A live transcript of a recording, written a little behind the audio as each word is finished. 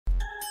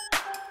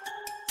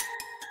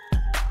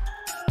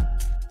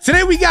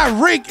Today we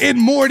got Rick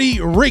and Morty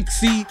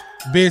Ricksy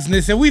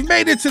business, and we've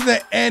made it to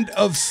the end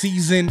of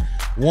season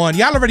 1.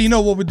 Y'all already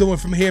know what we're doing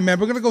from here, man.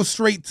 We're gonna go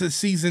straight to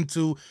season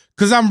 2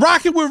 because I'm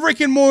rocking with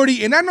Rick and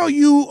Morty, and I know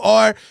you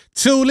are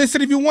too.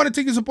 Listen, if you want to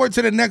take your support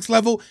to the next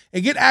level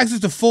and get access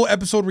to full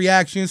episode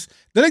reactions,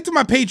 the link to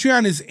my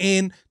Patreon is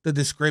in the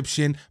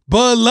description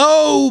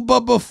below.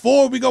 But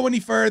before we go any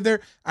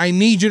further, I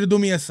need you to do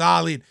me a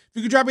solid. If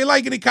you could drop a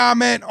like and a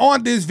comment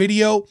on this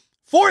video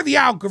for the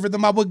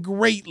algorithm, I would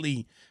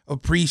greatly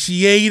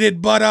appreciate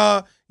it. But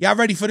y'all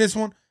ready for this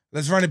one?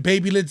 Let's run it,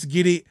 baby. Let's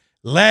get it.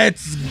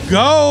 Let's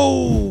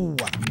go.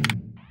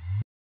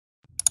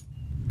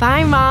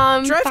 Bye,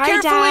 Mom. Drive Bye,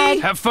 carefully. Dad.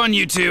 Have fun,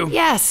 you two.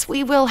 Yes,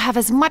 we will have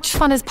as much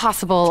fun as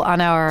possible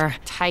on our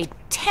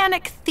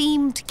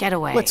Titanic-themed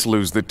getaway. Let's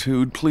lose the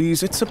tude,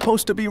 please. It's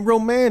supposed to be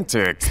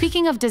romantic.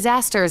 Speaking of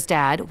disasters,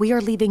 Dad, we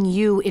are leaving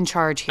you in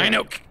charge here. I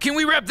know. Can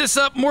we wrap this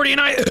up? Morty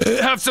and I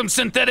have some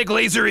synthetic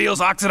laser eels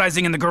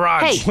oxidizing in the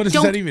garage. Hey, What does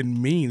don't that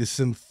even mean? The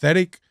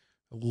synthetic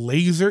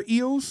laser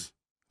eels?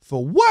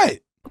 For what?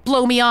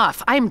 blow me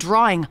off. I am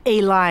drawing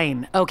a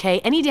line, okay?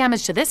 Any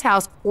damage to this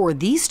house or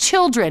these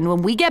children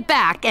when we get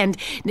back, and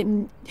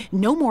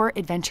no more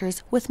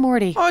adventures with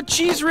Morty. Oh,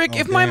 geez, Rick,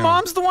 if my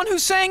mom's the one who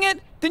sang it,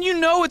 then you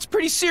know it's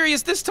pretty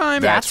serious this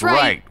time. That's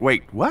right.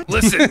 Wait, what?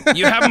 Listen,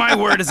 you have my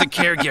word as a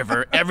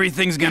caregiver.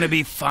 Everything's gonna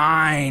be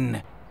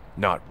fine.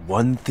 Not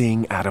one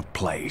thing out of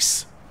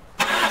place.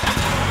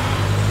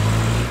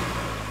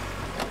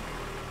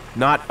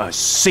 Not a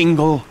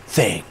single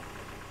thing.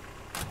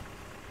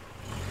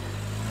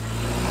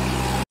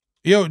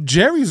 Yo,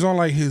 Jerry's on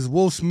like his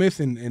Will Smith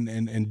and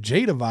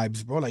Jada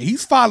vibes, bro. Like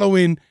he's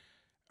following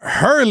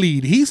her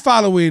lead. He's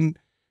following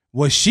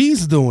what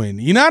she's doing.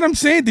 You know what I'm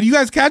saying? Did you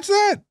guys catch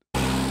that?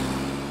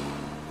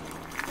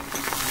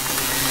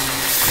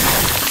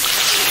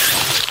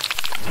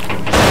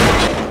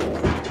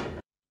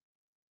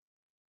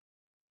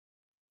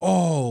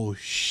 Oh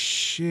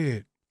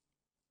shit.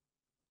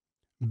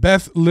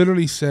 Beth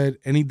literally said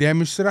any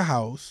damage to the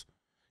house,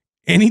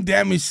 any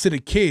damage to the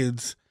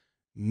kids,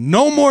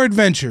 no more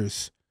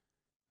adventures.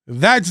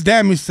 That's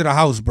damage to the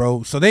house,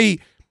 bro. So they're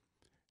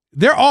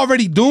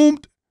already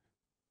doomed,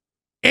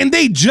 and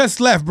they just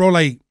left, bro.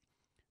 Like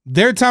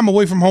their time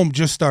away from home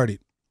just started.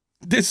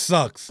 This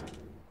sucks.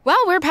 Well,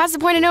 we're past the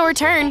point of no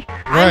return.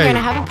 Right. I'm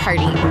gonna have a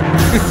party.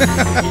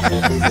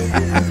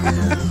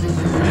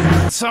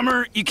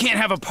 Summer, you can't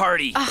have a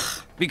party.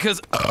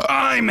 Because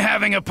I'm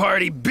having a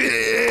party,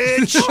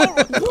 bitch!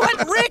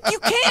 What, Rick? You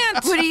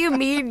can't! What do you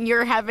mean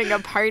you're having a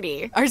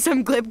party? Are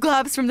some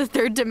glib-globs from the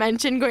third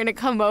dimension going to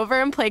come over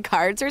and play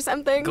cards or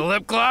something?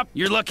 Glip-glop?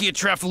 You're lucky a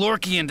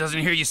Traflorkian doesn't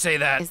hear you say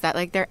that. Is that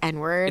like their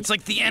N-word? It's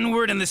like the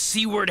N-word and the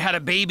C-word had a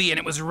baby and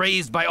it was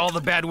raised by all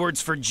the bad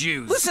words for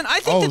Jews. Listen,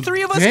 I think the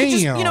three of us could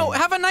just,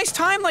 have a nice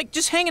time, like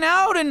just hanging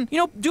out and,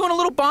 doing a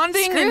little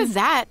bonding. Screw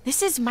that.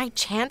 This is my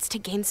chance to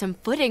gain some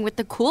footing with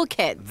the cool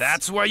kids.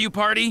 That's why you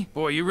party?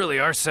 Boy, you really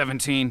are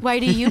 17. Why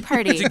do you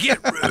party? To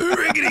get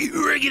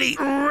riggedy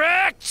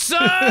wrecked,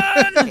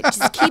 son!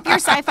 Just keep your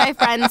sci-fi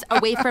friends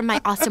away from my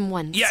awesome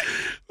ones. Yeah.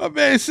 My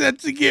man said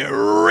to get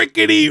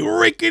rickety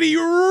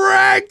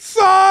wrecked,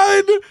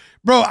 son.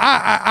 Bro,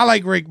 I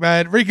like Rick,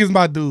 man. Rick is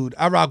my dude.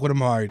 I rock with him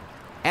hard.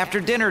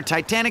 After dinner,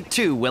 Titanic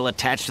 2 will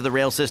attach to the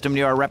rail system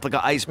near our replica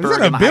iceberg, Is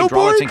that a and the billboard?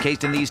 hydraulics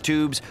encased in these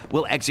tubes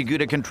will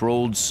execute a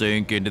controlled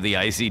sink into the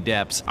icy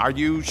depths. Are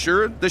you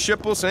sure the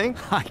ship will sink?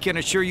 I can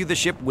assure you the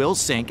ship will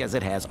sink as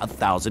it has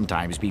 1,000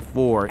 times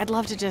before. I'd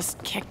love to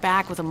just kick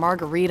back with a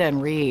margarita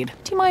and read.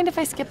 Do you mind if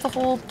I skip the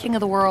whole King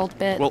of the World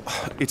bit? Well,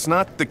 it's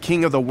not the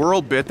King of the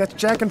World bit. That's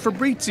Jack and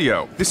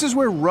Fabrizio. This is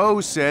where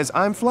Rose says,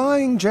 "I'm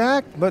flying,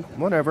 Jack." But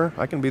whatever.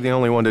 I can be the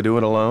only one to do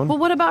it alone. Well,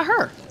 what about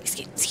her?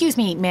 Excuse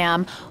me,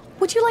 ma'am.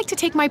 Would you like to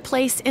take my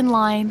place in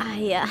line?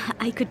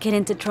 I could get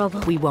into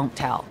trouble. We won't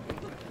tell.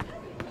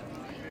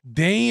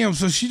 Damn,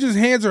 so she just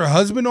hands her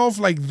husband off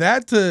like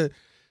that to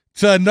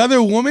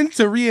another woman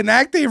to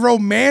reenact a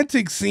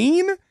romantic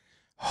scene?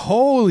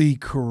 Holy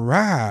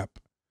crap.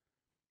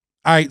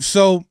 All right,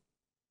 so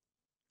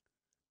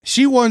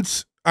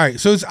it's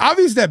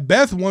obvious that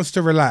Beth wants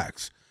to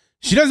relax.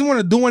 She doesn't want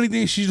to do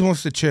anything. She just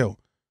wants to chill.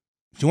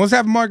 She wants to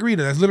have a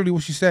margarita. That's literally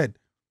what she said.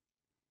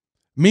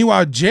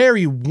 Meanwhile,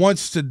 Jerry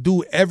wants to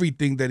do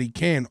everything that he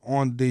can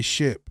on this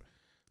ship.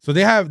 So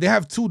they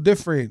have two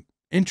different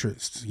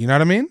interests. You know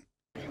what I mean?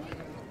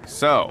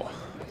 So,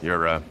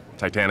 you're a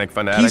Titanic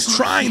fanatic? He's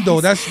trying,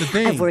 though. That's the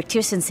thing. I've worked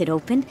here since it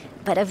opened,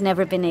 but I've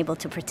never been able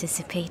to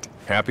participate.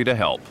 Happy to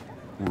help.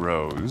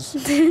 Rose.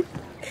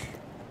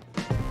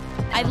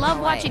 I love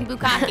watching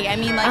Bukkake. I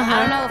mean, like, I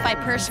don't know if I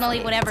personally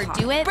would ever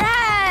do it.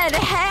 Brad,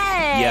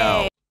 hey!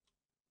 Yo.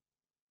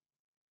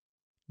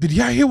 Did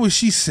y'all hear what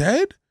she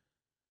said?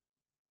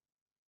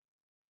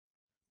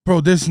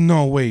 Bro, there's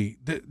no way.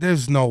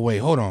 There's no way.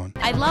 Hold on.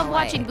 I love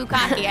watching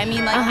Bukkake. I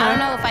mean, like, I don't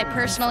know if I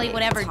personally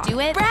would ever do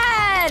it.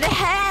 Brad,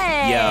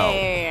 hey!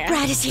 Yo.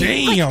 Brad is here.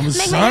 Damn, Quick, make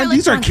my son. hair look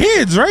These are drunk.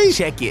 kids, right?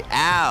 Check it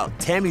out.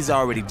 Tammy's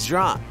already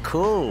drunk.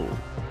 Cool.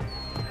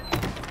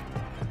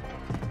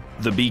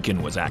 the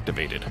beacon was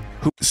activated.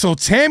 So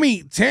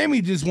Tammy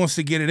just wants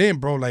to get it in,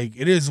 bro. Like,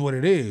 it is what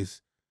it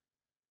is.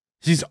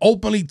 She's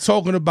openly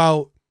talking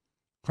about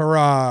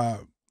her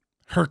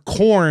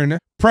corn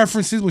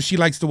preferences, what she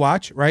likes to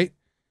watch, right?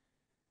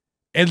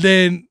 And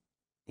then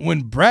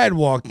when Brad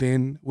walked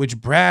in, which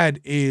Brad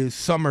is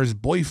Summer's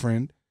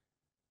boyfriend,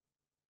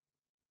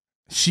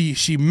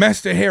 she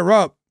messed her hair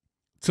up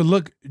to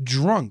look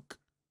drunk,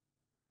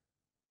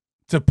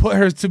 to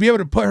be able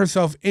to put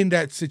herself in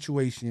that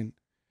situation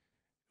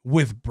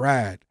with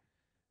Brad.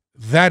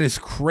 That is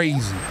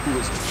crazy.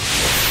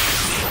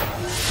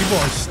 People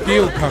are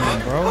still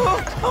coming, bro.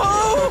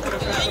 Oh,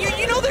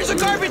 you know there's a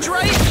garbage,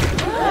 right?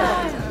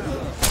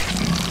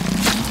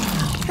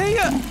 Hey,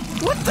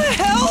 what the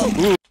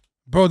hell?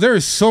 Bro, there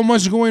is so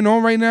much going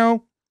on right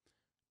now.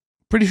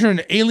 Pretty sure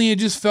an alien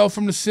just fell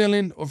from the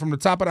ceiling or from the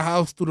top of the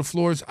house through the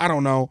floors. I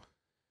don't know.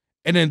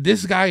 And then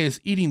this guy is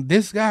eating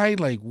this guy.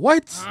 Like,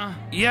 what?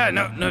 Yeah,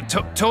 no,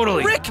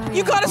 totally. Rick,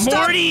 you gotta stop.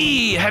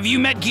 Morty, have you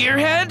met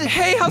Gearhead?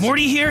 Hey, how's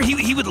Morty here?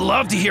 He would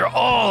love to hear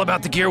all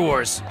about the Gear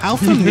Wars. How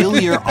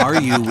familiar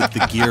are you with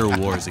the Gear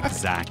Wars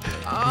exactly?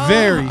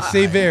 Very.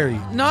 Say very.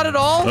 Not at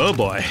all. Oh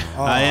boy,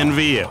 I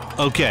envy you.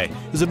 Okay,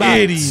 it was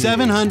about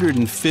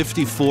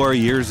 754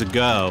 years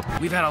ago.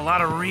 We've had a lot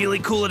of really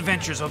cool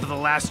adventures over the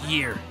last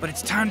year, but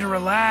it's time to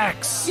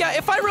relax. Yeah,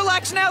 if I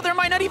relax now, there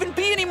might not even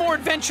be any more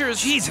adventures.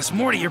 Jesus,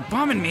 Morty, you're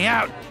bumming me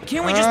out.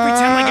 Can't we just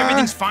pretend like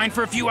everything's fine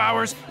for a few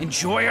hours,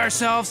 enjoy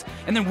ourselves,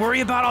 and then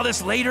worry about all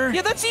this later?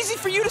 Yeah, that's easy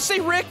for you to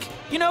say, Rick.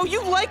 You know,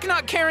 you like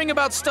not caring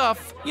about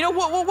stuff. You know,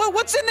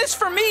 what's in this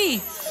for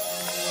me?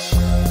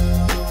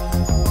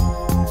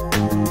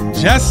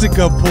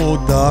 Jessica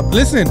pulled up.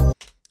 Listen,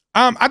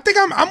 I think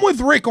I'm with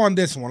Rick on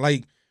this one.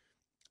 Like,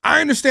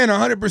 I understand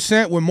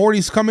 100% where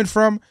Morty's coming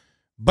from,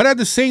 but at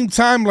the same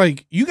time,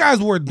 like, you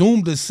guys were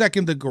doomed the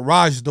second the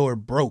garage door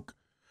broke.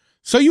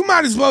 So you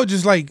might as well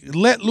just like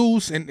let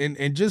loose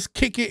and just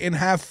kick it and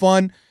have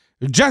fun.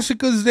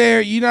 Jessica's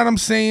there, you know what I'm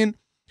saying?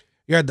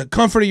 You're at the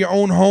comfort of your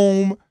own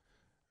home.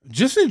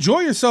 Just enjoy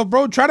yourself,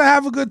 bro. Try to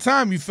have a good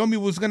time. You feel me?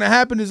 What's gonna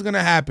happen is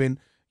gonna happen.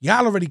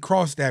 Y'all already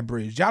crossed that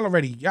bridge. Y'all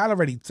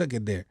already took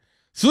it there.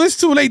 So it's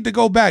too late to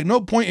go back. No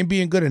point in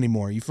being good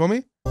anymore. You feel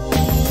me?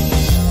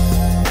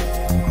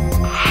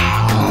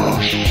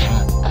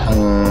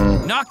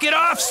 Knock it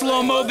off,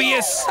 Slow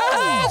Mobius.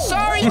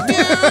 Sorry, dude.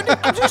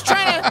 I'm just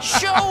trying to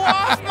show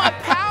off my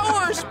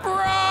powers, bro.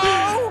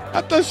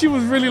 I thought she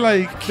was really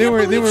like they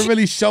were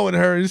really showing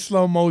her in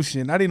slow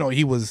motion. I didn't know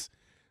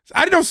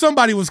I didn't know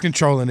somebody was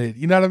controlling it.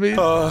 You know what I mean?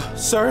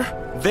 Sir,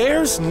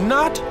 there's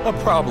not a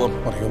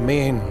problem. What do you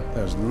mean,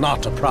 there's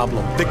not a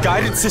problem? The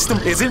guidance system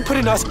isn't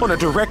putting us on a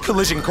direct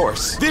collision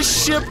course.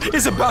 This ship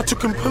is about to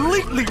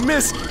completely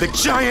miss the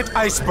giant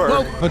iceberg.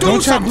 Well, but do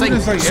something. Do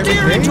this, like,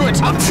 steer into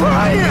it. I'm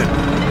trying.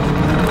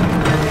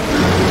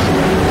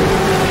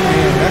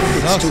 Man,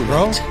 that sucks,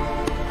 bro.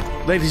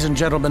 Ladies and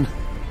gentlemen,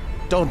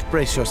 don't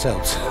brace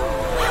yourselves.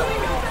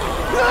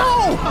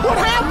 No! What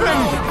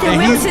happened? The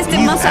wheel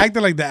system must have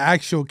acting like the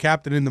actual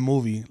captain in the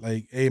movie.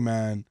 Like, hey,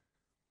 man,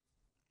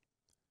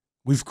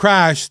 we've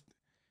crashed.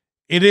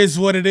 It is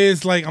what it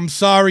is. Like, I'm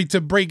sorry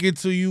to break it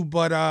to you,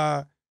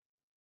 but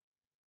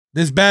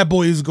this bad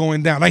boy is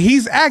going down. Like,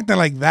 he's acting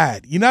like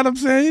that. You know what I'm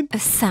saying?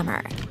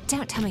 Summer,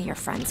 don't tell me you're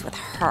friends with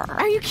her.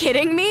 Are you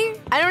kidding me?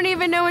 I don't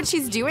even know what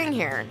she's doing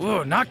here.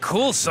 Whoa, not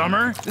cool,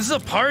 Summer. This is a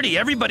party.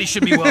 Everybody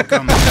should be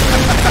welcome.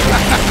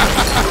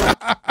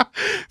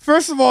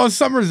 First of all,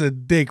 Summer's a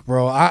dick,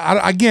 bro.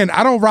 I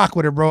don't rock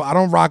with her, bro. I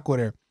don't rock with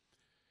her.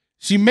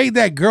 She made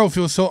that girl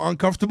feel so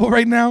uncomfortable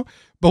right now.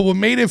 But what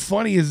made it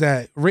funny is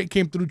that Rick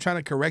came through trying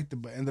to correct it,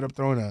 but ended up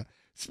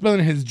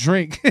spilling his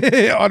drink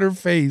on her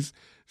face.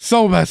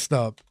 So messed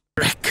up.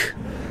 Rick,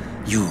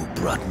 you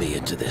brought me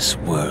into this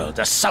world,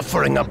 a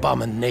suffering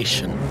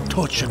abomination,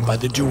 tortured by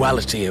the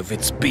duality of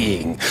its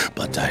being.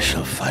 But I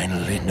shall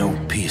finally know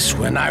peace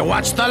when I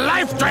watch the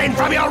life drain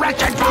from your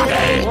wretched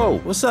body! Whoa,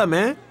 what's up,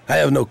 man? I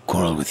have no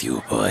quarrel with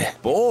you, boy.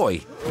 Boy?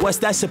 What's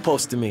that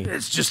supposed to mean?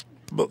 It's just,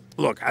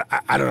 look,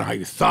 I don't know how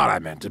you thought I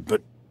meant it,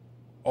 but...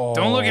 Oh.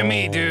 Don't look at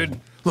me, dude.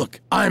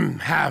 Look, I'm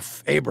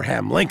half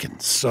Abraham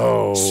Lincoln,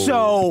 so...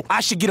 So,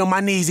 I should get on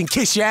my knees and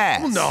kiss your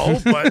ass? Well, no,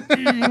 but...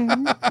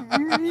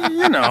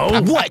 you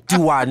know... What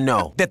do I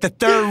know? That the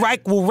Third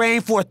Reich will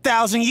reign for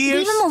 1,000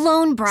 years? Leave him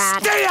alone,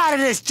 Brad. Stay out of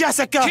this,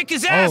 Jessica! Kick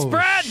his ass,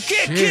 Brad!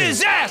 Kick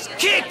his ass!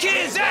 Kick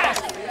his ass!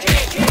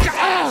 Kick his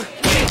ass!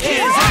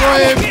 Go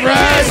ahead,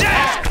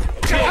 Brad!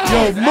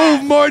 Yo,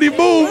 move, Morty,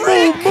 move!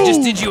 I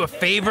just did you a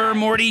favor,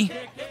 Morty.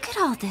 Look at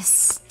all this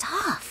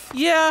stuff.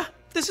 Yeah.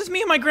 This is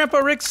me and my Grandpa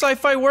Rick's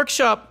sci-fi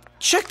workshop.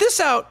 Check this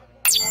out.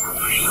 It's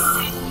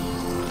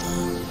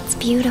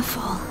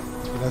beautiful.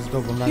 That's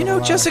dope. You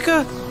know,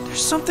 Jessica,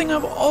 there's something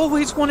I've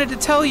always wanted to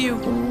tell you.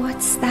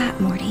 What's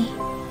that, Morty?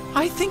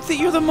 I think that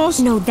you're the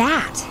most... No,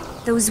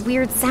 that. Those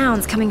weird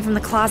sounds coming from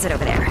the closet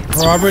over there.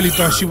 Bro, I really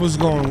thought she was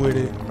going with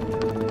it.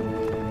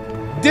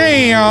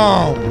 Damn!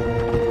 Ow!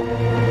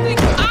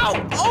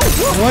 Oh,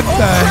 what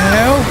the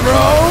hell,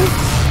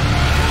 bro?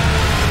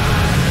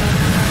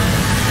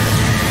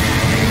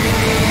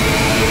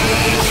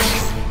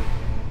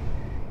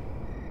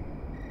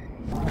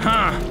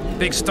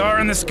 Big star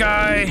in the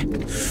sky.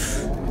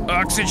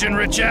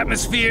 Oxygen-rich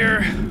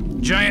atmosphere.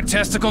 Giant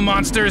testicle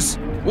monsters.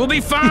 We'll be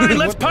fine.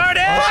 Let's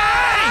party!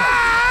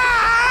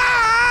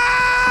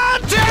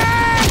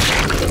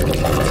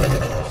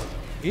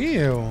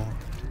 Ew.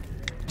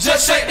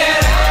 Just shake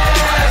that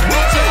ass.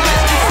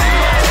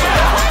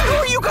 How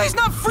are you guys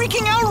not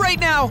freaking out right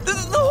now?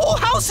 The whole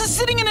house is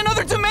sitting in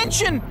another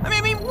dimension.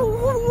 I mean,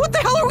 what the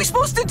hell are we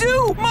supposed to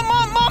do?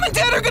 Mom and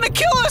Dad are gonna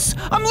kill us.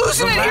 I'm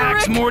losing it here,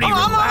 Rick. Relax, Morty,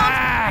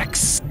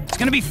 relax. It's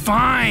gonna be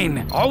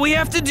fine. All we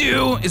have to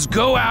do is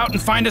go out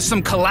and find us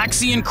some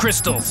Calaxian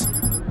crystals.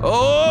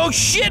 Oh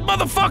shit,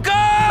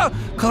 motherfucker!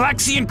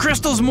 Calaxian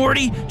crystals,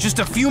 Morty, just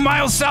a few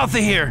miles south of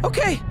here.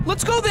 Okay,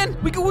 let's go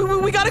then. We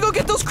gotta go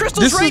get those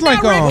crystals This right is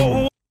like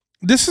now, Rick.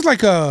 this is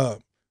like a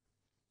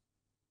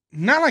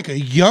not like a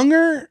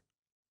younger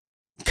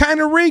kind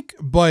of Rick,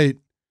 but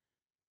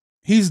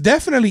he's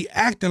definitely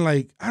acting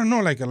like, I don't know,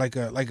 like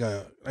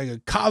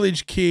a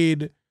college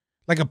kid,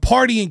 like a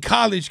partying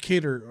college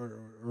kid or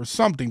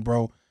something,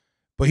 bro.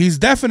 But he's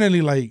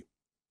definitely like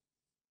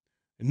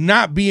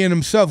not being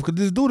himself, because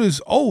this dude is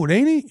old,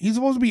 ain't he? He's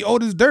supposed to be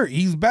old as dirt.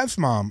 He's Beth's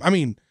mom. I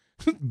mean,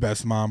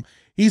 Beth's mom.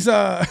 He's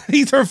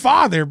her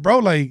father, bro.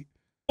 Like,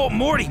 oh,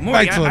 Morty,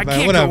 I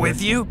can't go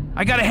with you.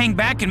 I gotta hang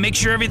back and make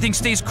sure everything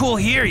stays cool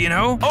here, you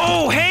know?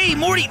 Oh, hey,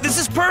 Morty, this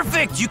is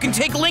perfect. You can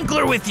take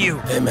Linkler with you.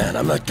 Hey, man,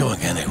 I'm not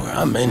going anywhere.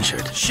 I'm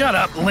injured. Shut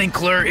up,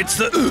 Linkler. It's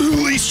the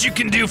least you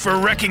can do for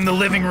wrecking the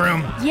living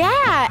room.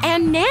 Yeah,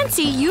 and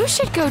Nancy, you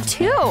should go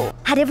too.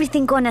 Had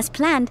everything gone as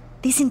planned,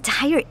 this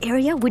entire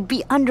area would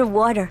be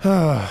underwater.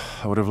 I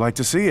would have liked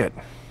to see it.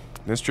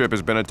 This trip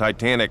has been a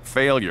Titanic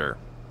failure.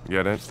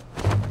 Get it?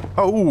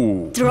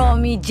 Oh! Draw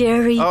me,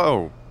 Jerry.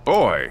 Oh,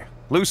 boy.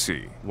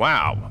 Lucy,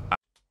 wow.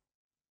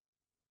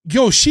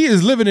 Yo, she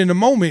is living in the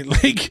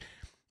moment. Like,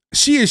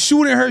 she is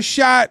shooting her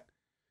shot.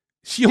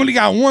 She only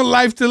got one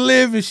life to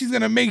live, and she's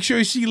gonna make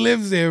sure she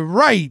lives it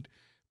right.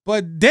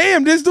 But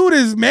damn, this dude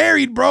is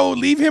married, bro.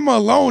 Leave him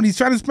alone. He's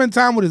trying to spend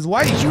time with his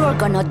wife. You're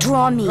gonna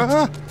draw me.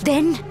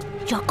 Then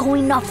you're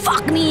going to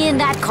fuck me in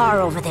that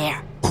car over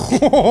there.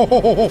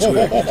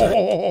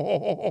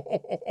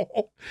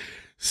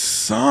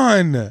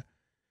 Son.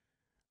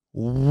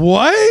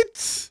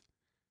 What?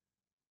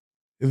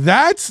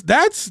 That's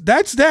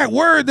that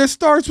word that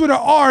starts with an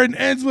R and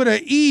ends with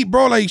an E,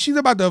 bro. Like, she's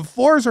about to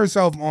force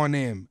herself on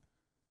him.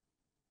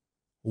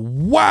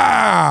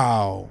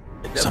 Wow.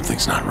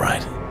 Something's not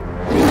right.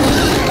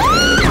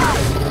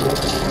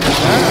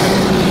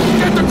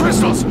 Get the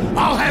crystals!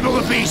 I'll handle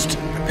the beast!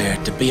 Prepare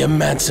to be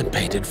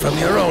emancipated from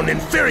your own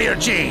inferior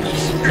genes.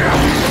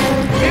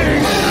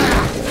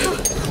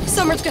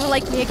 Summer's gonna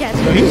like me again.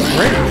 He's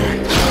great.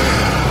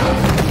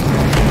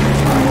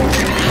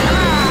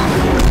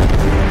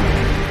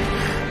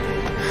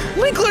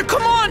 Linkler,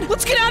 come on!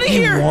 Let's get out of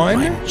here!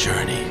 My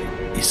journey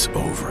is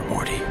over,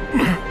 Morty.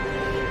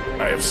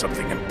 I have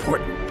something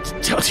important to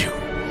tell you.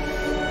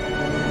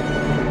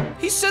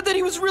 He said that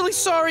he was really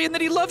sorry and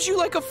that he loves you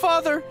like a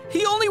father.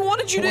 He only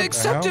wanted you to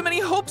accept him, and he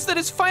hopes that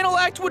his final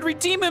act would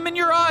redeem him in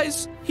your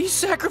eyes. He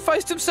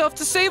sacrificed himself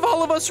to save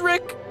all of us,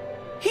 Rick.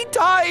 He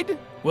died.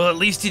 Well, at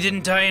least he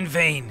didn't die in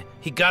vain.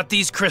 He got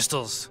these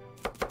crystals.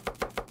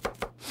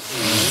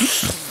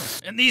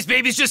 And these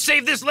babies just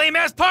saved this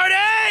lame-ass party!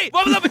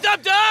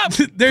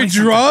 Wubba-dubba-dub-dub! They're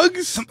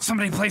drugs?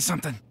 Somebody play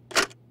something.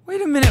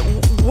 Wait a minute,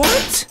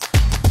 what?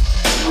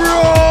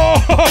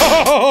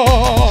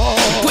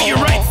 Put your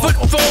right foot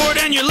forward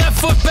and your left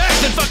foot back,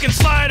 then fucking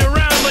slide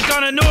around like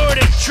on a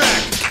Nordic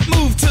track.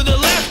 Move to the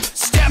left,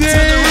 step to the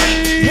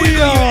right, wiggle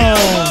your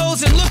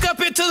elbows and look up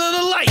into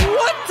the light.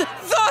 What the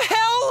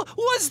hell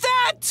was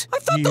that? I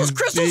thought those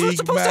crystals were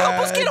supposed to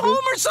help us get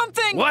home or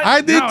something. What?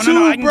 I did too,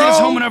 no, I can bro. get us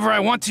home whenever I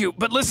want to.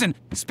 But listen,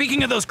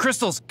 speaking of those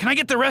crystals, can I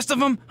get the rest of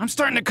them? I'm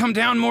starting to come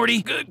down,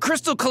 Morty.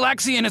 Crystal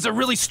Calaxian is a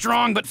really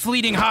strong but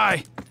fleeting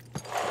high.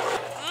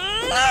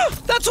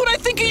 That's what I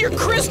think of your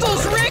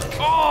crystals, Rick!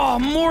 Oh,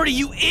 Morty,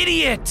 you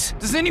idiot!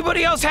 Does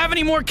anybody else have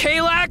any more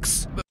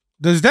Kalax?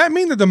 Does that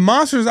mean that the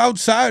monsters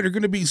outside are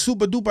going to be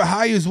super duper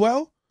high as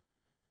well?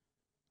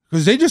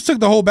 Because they just took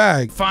the whole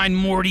bag. Fine,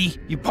 Morty.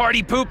 You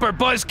party pooper,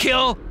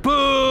 buzzkill.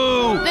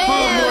 Boo! Boo!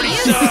 Morty You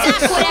sucks!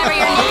 suck, whatever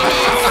your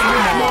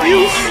name is.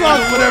 You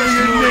suck, whatever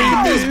your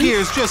name Those is.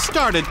 gears just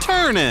started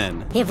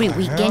turning. Every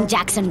weekend,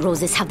 Jackson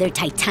Roses have their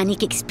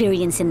Titanic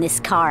experience in this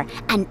car,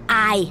 and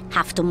I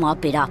have to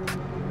mop it up.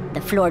 The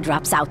floor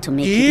drops out to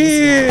make it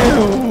easier.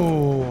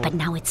 Ew. But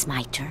now it's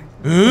my turn.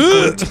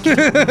 Nice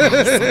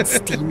and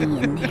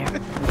steamy in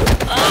there.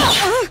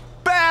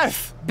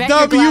 Beth! Bet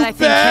you're glad I think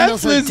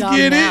candles are let's dumb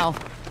get it. now.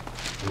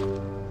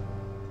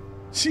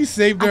 She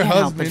saved her I can't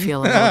help husband. but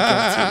feel a little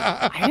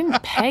guilty. I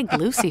didn't peg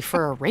Lucy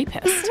for a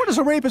rapist. What does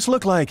a rapist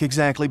look like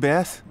exactly,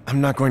 Beth?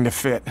 I'm not going to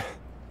fit.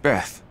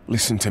 Beth,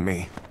 listen to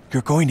me.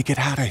 You're going to get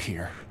out of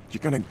here. You're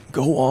gonna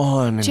go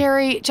on and...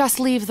 Jerry, just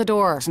leave the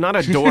door. It's not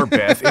a door,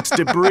 Beth. It's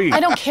debris. I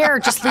don't care.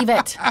 Just leave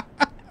it.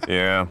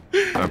 Yeah,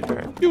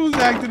 okay. He was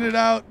acting it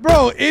out.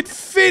 Bro, it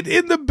fit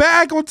in the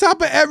bag on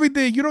top of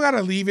everything. You don't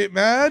gotta leave it,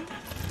 man.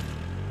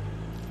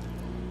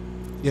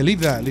 Yeah, leave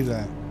that, leave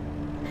that.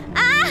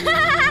 Ah!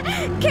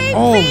 Cape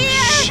Oh, Fear.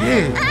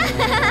 shit.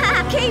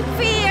 Cape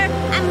Fear.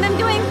 I'm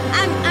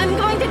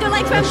going to do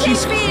like from Cape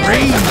She's Fear.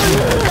 crazy.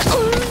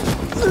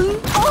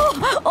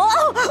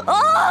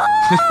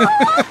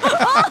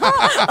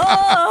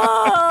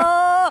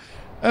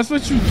 That's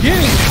what you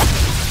get.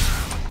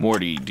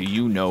 Morty, do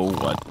you know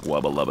what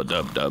wubba lubba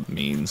dub dub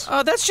means?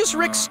 That's just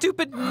Rick's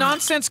stupid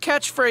nonsense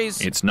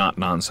catchphrase. It's not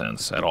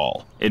nonsense at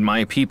all. In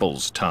my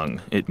people's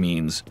tongue, it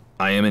means,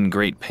 I am in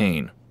great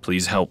pain.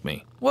 Please help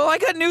me. Well, I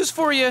got news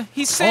for you.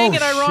 He's saying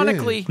it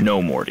ironically.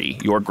 No, Morty.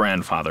 Your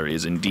grandfather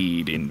is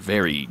indeed in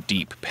very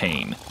deep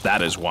pain.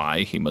 That is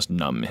why he must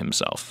numb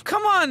himself.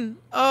 Come on,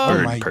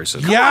 Bird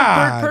person. Come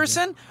on, bird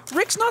person.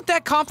 Rick's not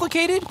that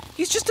complicated.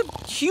 He's just a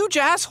huge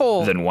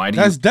asshole. Then why do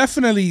that's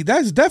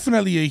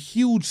definitely a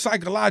huge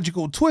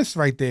psychological twist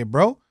right there,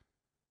 bro.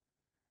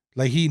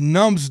 Like he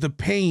numbs the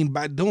pain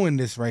by doing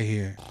this right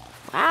here.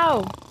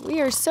 Wow,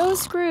 we are so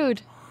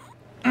screwed.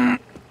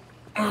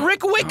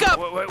 Rick, wake up!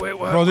 Wait,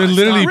 bro, they're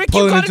literally Rick,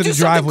 pulling you gotta into do the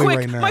driveway quick.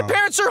 right now. My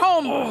parents are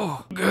home.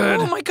 Oh, good.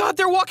 Oh my God,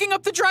 they're walking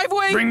up the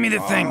driveway. Bring me the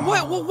thing.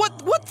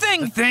 What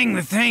thing?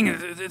 The thing.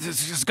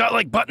 It's got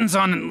like buttons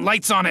on and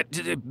lights on it.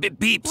 It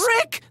beeps.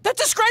 Rick, that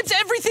describes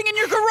everything in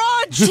your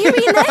garage. Do you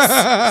mean this?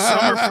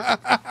 Summer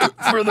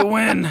for the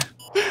win.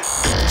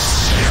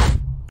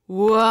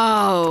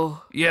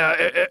 Whoa.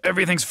 Yeah,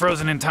 everything's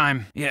frozen in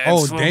time. Yeah,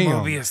 oh, Slow damn.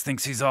 Mobius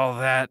thinks he's all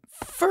that.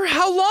 For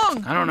how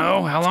long? I don't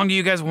know. How long do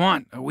you guys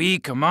want? A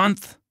week? A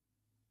month?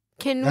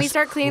 Can we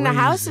start cleaning the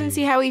house and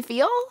see how we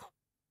feel?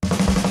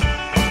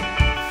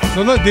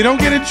 So look, they don't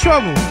get in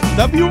trouble.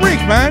 W Rick,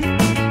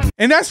 man.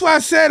 And that's why I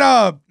said,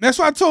 that's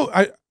why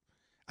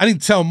I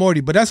didn't tell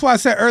Morty, but that's why I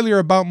said earlier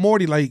about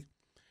Morty, like,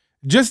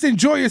 just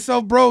enjoy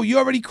yourself, bro. You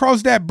already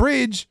crossed that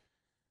bridge.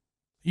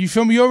 You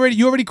feel me? You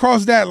already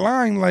crossed that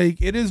line.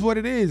 Like, it is what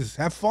it is.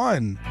 Have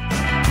fun.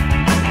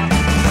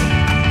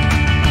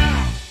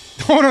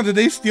 Hold on, did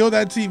they steal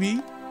that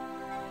TV?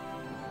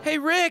 Hey,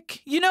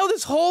 Rick, you know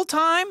this whole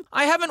time,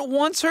 I haven't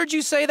once heard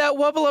you say that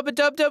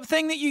wubba-lubba-dub-dub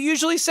thing that you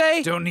usually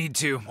say? Don't need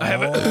to. I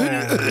have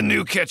a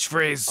new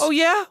catchphrase. Oh,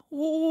 yeah?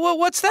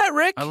 What's that,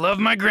 Rick? I love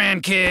my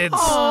grandkids.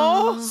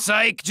 Aww.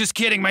 Psych, just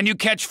kidding. My new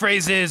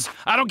catchphrase is,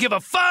 I don't give a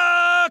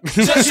fuck.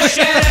 Just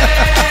shake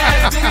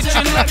that ass, bitch,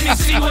 and let me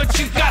see what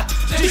you got.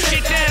 Just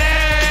shake that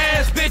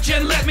ass, bitch,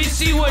 and let me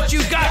see what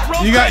you got.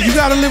 Roll you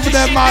gotta live with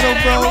that motto,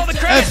 bro.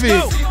 F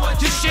it.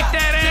 Just shake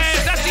that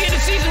ass. That's the end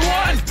of season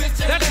 1.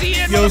 That's the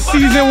end. Yo,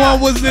 season 1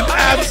 was an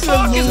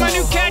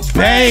absolute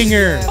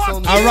banger.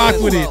 I rock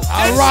with it.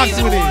 I rock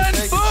with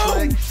it.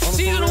 Boom.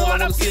 Season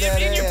 1, I'm seeing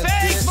it in your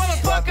face,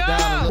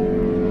 motherfucker.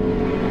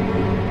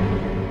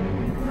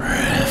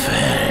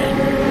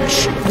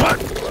 Revenge. What?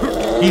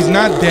 He's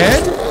not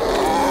dead?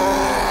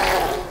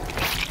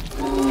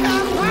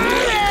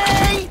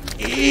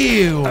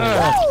 Ew.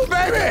 Oh,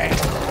 baby!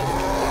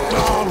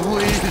 Oh,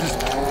 please.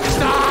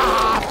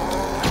 Stop!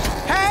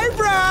 Hey,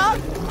 bro!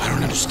 I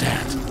don't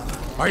understand.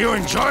 Are you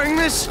enjoying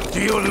this? Do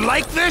you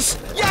like this?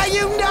 Yeah,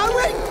 you know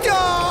it,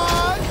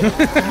 dog! Woo,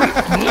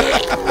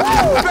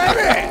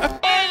 baby!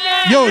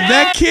 Yo,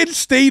 that kid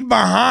stayed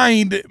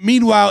behind.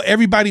 Meanwhile,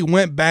 everybody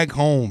went back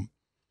home.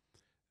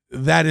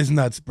 That is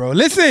nuts, bro.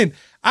 Listen,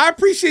 I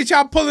appreciate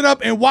y'all pulling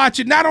up and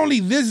watching not only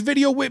this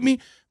video with me,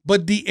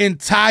 but the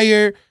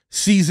entire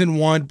season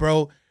 1,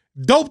 bro.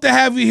 Dope to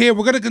have you here.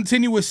 We're going to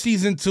continue with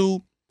season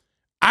 2.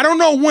 I don't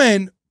know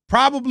when.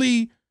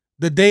 Probably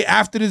the day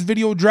after this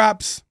video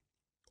drops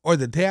or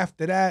the day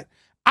after that.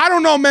 I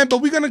don't know, man,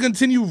 but we're going to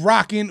continue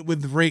rocking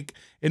with Rick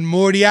and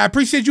Morty. I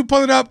appreciate you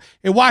pulling up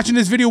and watching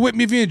this video with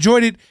me. If you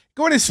enjoyed it,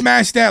 go ahead and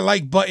smash that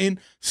like button.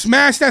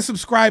 Smash that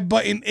subscribe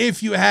button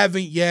if you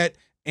haven't yet.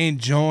 And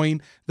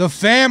join the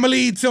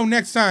family. Till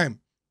next time,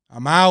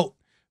 I'm out.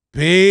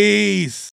 Peace.